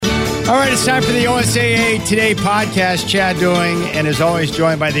All right, it's time for the OSAA Today podcast. Chad Doing, and as always,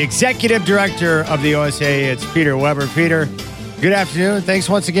 joined by the executive director of the OSAA. It's Peter Weber. Peter, good afternoon. Thanks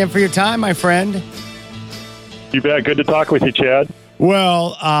once again for your time, my friend. You bet. Good to talk with you, Chad.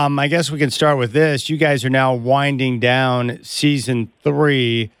 Well, I guess we can start with this. You guys are now winding down season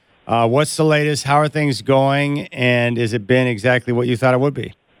 3. What's the latest? How are things going? And has it been exactly what you thought it would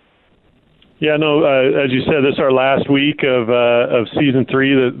be? Yeah, no, as you said, this is our last week of season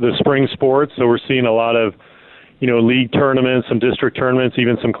 3, the spring sports. So we're seeing a lot of, league tournaments, some district tournaments,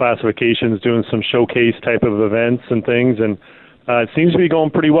 even some classifications, doing some showcase type of events and things. And it seems to be going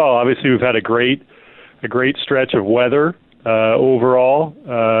pretty well. Obviously, we've had a great stretch of weather overall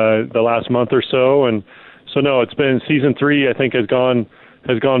the last month or so. And so, no, it's been season 3, I think, has gone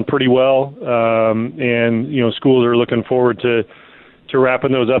pretty well. And schools are looking forward to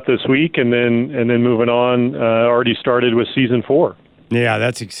wrapping those up this week and then moving on. Already started with season 4. Yeah,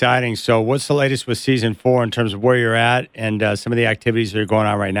 that's exciting. So what's the latest with season 4 in terms of where you're at and some of the activities that are going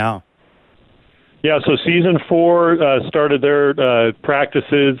on right now? Yeah, so season 4 started their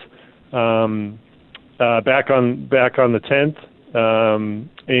practices back on the 10th,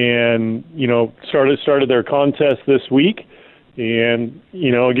 and started their contest this week. And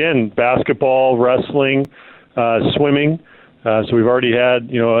again, basketball, wrestling, swimming. So we've already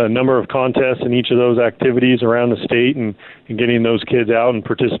had, a number of contests in each of those activities around the state and getting those kids out and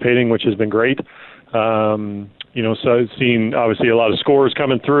participating, which has been great. So I've seen obviously a lot of scores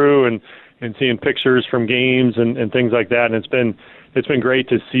coming through and seeing pictures from games and things like that. And it's been great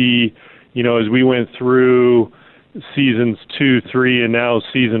to see, as we went through seasons 2, 3, and now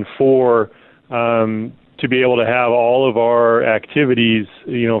season 4, to be able to have all of our activities,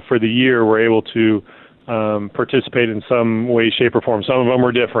 for the year, we're able to participate in some way, shape, or form. Some of them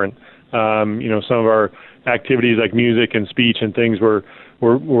were different. Some of our activities like music and speech and things were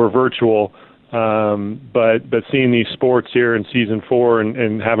virtual. But seeing these sports here in season 4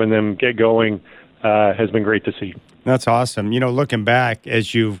 and having them get going has been great to see. That's awesome. Looking back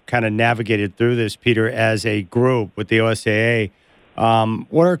as you've kind of navigated through this, Peter, as a group with the OSAA,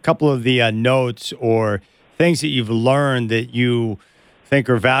 what are a couple of the notes or things that you've learned that you think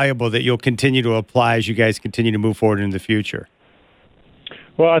are valuable that you'll continue to apply as you guys continue to move forward in the future?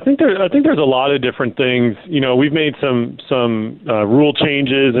 Well, I think there's a lot of different things. We've made some rule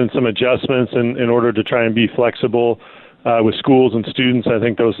changes and some adjustments in order to try and be flexible with schools and students. I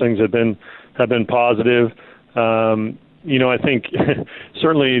think those things have been positive. I think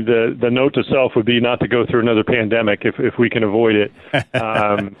certainly the note to self would be not to go through another pandemic if we can avoid it.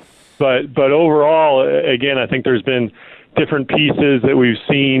 But overall, again, I think there's been different pieces that we've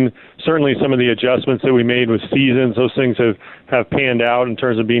seen. Certainly some of the adjustments that we made with seasons, those things have panned out in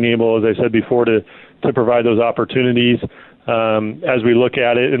terms of being able, as I said before, to provide those opportunities as we look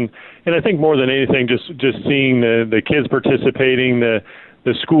at it. And I think more than anything, just seeing the kids participating, the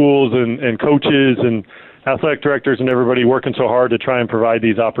schools and coaches and athletic directors and everybody working so hard to try and provide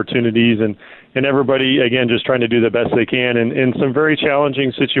these opportunities and everybody, again, just trying to do the best they can in some very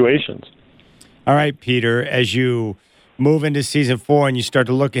challenging situations. All right, Peter, as you move into season 4 and you start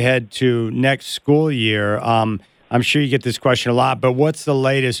to look ahead to next school year, I'm sure you get this question a lot, but what's the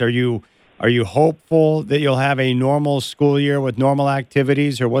latest? Are you hopeful that you'll have a normal school year with normal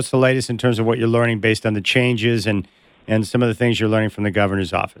activities, or what's the latest in terms of what you're learning based on the changes and some of the things you're learning from the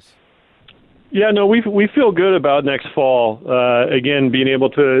governor's office? Yeah, no, we feel good about next fall. Again, being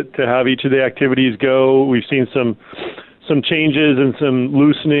able to have each of the activities go. We've seen some changes and some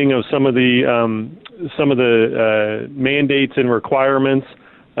loosening of some of the mandates and requirements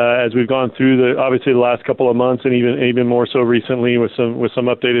as we've gone through obviously the last couple of months, and even more so recently with some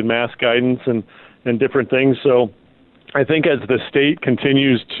updated mask guidance and different things. So I think as the state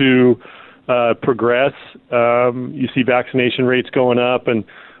continues to progress, you see vaccination rates going up and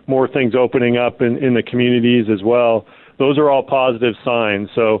more things opening up in the communities as well. Those are all positive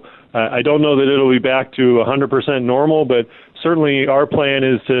signs. So I don't know that it'll be back to 100% normal, but certainly our plan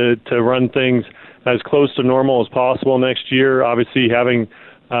is to run things as close to normal as possible next year. Obviously, having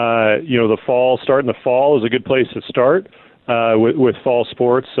starting the fall is a good place to start with fall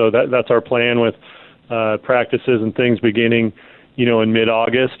sports. So that's our plan with practices and things beginning, in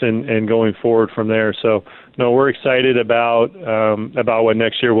mid-August and going forward from there. So no, we're excited about what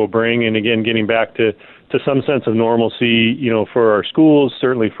next year will bring, and again, getting back to some sense of normalcy, for our schools,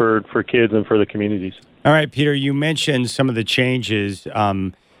 certainly for kids and for the communities. All right, Peter, you mentioned some of the changes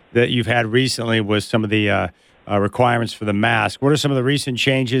that you've had recently with some of the requirements for the mask. What are some of the recent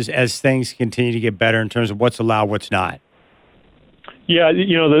changes as things continue to get better in terms of what's allowed, what's not? Yeah,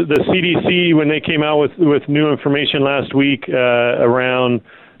 the CDC, when they came out with new information last week around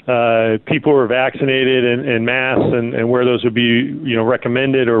people were vaccinated and masks and where those would be,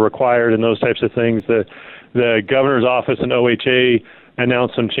 recommended or required and those types of things. The governor's office and OHA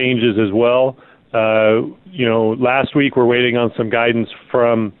announced some changes as well. Last week we're waiting on some guidance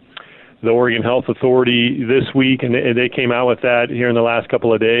from the Oregon Health Authority this week, and they came out with that here in the last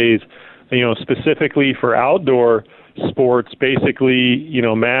couple of days. Specifically for outdoor sports, basically,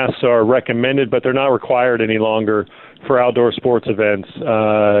 masks are recommended, but they're not required any longer for outdoor sports events,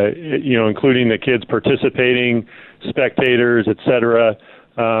 including the kids participating, spectators, et cetera.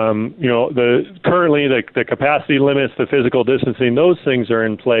 Currently the capacity limits, the physical distancing, those things are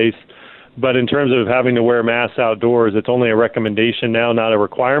in place. But in terms of having to wear masks outdoors, it's only a recommendation now, not a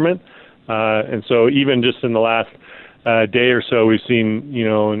requirement. And so even just in the last day or so, we've seen,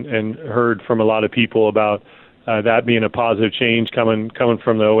 and heard from a lot of people about that being a positive change coming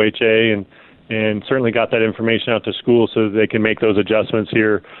from the OHA, and certainly got that information out to schools so that they can make those adjustments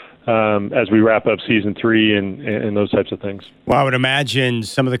here as we wrap up season 3 and those types of things. Well, I would imagine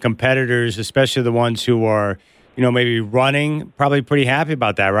some of the competitors, especially the ones who are, maybe running, probably pretty happy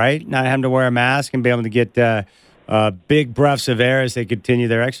about that, right? Not having to wear a mask and be able to get big breaths of air as they continue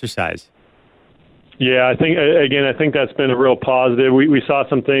their exercise. Yeah, I think that's been a real positive. We saw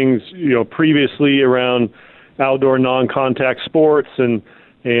some things, previously around outdoor non-contact sports and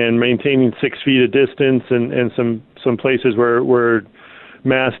maintaining 6 feet of distance and some places where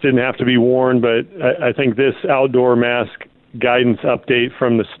masks didn't have to be worn. But I think this outdoor mask guidance update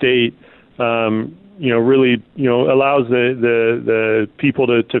from the state, really, allows the people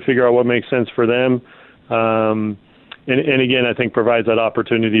to figure out what makes sense for them. And again, I think provides that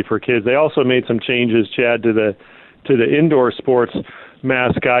opportunity for kids. They also made some changes, Chad, to the indoor sports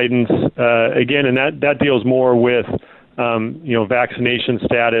mask guidance. Again, and that deals more with vaccination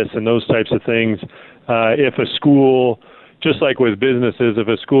status and those types of things. If a school, just like with businesses, if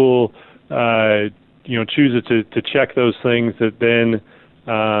a school chooses to check those things, that then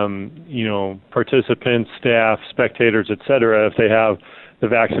participants, staff, spectators, et cetera, if they have the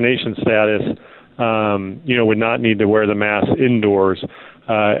vaccination status, would not need to wear the mask indoors.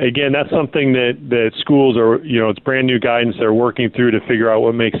 Again, that's something that schools are, it's brand new guidance they're working through to figure out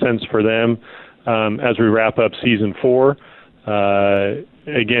what makes sense for them as we wrap up season 4.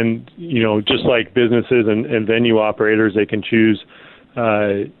 Again, just like businesses and venue operators, they can choose,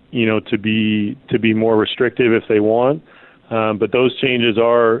 to be more restrictive if they want. But those changes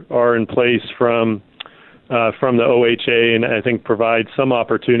are in place from the OHA, and I think provide some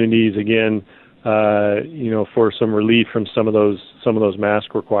opportunities again, for some relief from some of those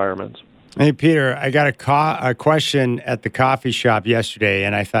mask requirements. Hey, Peter, I got a question at the coffee shop yesterday,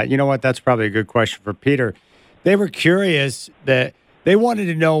 and I thought, that's probably a good question for Peter. They were curious that they wanted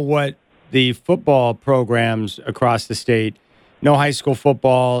to know what the football programs across the state, high school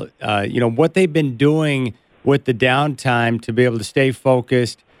football, what they've been doing with the downtime to be able to stay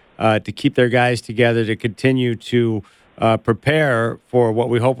focused, to keep their guys together, to continue to prepare for what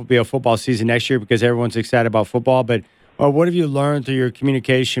we hope will be a football season next year, because everyone's excited about football. But what have you learned through your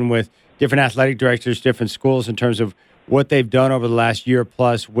communication with different athletic directors, different schools, in terms of what they've done over the last year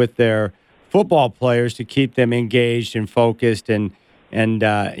plus with their football players to keep them engaged and focused and on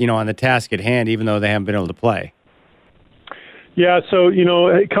the task at hand, even though they haven't been able to play? Yeah, so,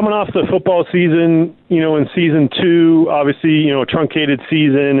 coming off the football season, in season 2, obviously, a truncated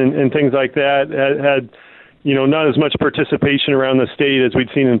season and things like that had not as much participation around the state as we'd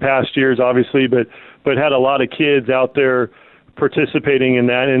seen in past years, obviously, but had a lot of kids out there participating in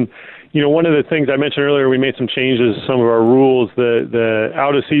that. And, one of the things I mentioned earlier, we made some changes to some of our rules. The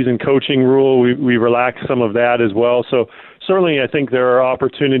out-of-season coaching rule, we relaxed some of that as well. So certainly I think there are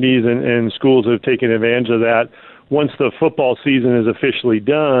opportunities, and schools have taken advantage of that. Once the football season is officially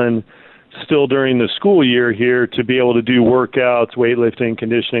done, still during the school year here, to be able to do workouts, weightlifting,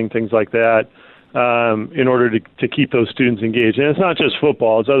 conditioning, things like that, in order to keep those students engaged. And it's not just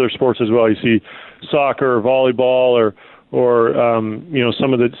football; it's other sports as well. You see soccer, or volleyball, or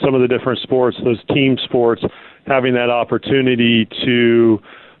some of the different sports, those team sports, having that opportunity to,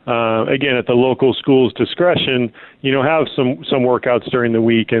 again, at the local school's discretion, have some workouts during the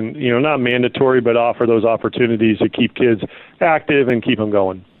week, and not mandatory, but offer those opportunities to keep kids active and keep them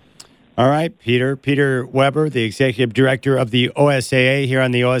going. All right, Peter Weber, the executive director of the OSAA, here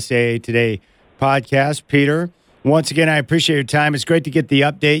on the OSAA Today podcast. Peter, once again, I appreciate your time. It's great to get the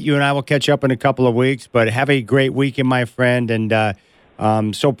update. You and I will catch up in a couple of weeks, but have a great weekend, my friend, and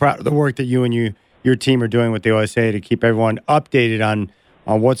I'm so proud of the work that you and your team are doing with the OSAA to keep everyone updated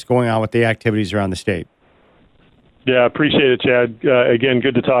on what's going on with the activities around the state. Yeah, appreciate it, Chad. Again,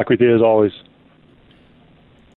 good to talk with you as always.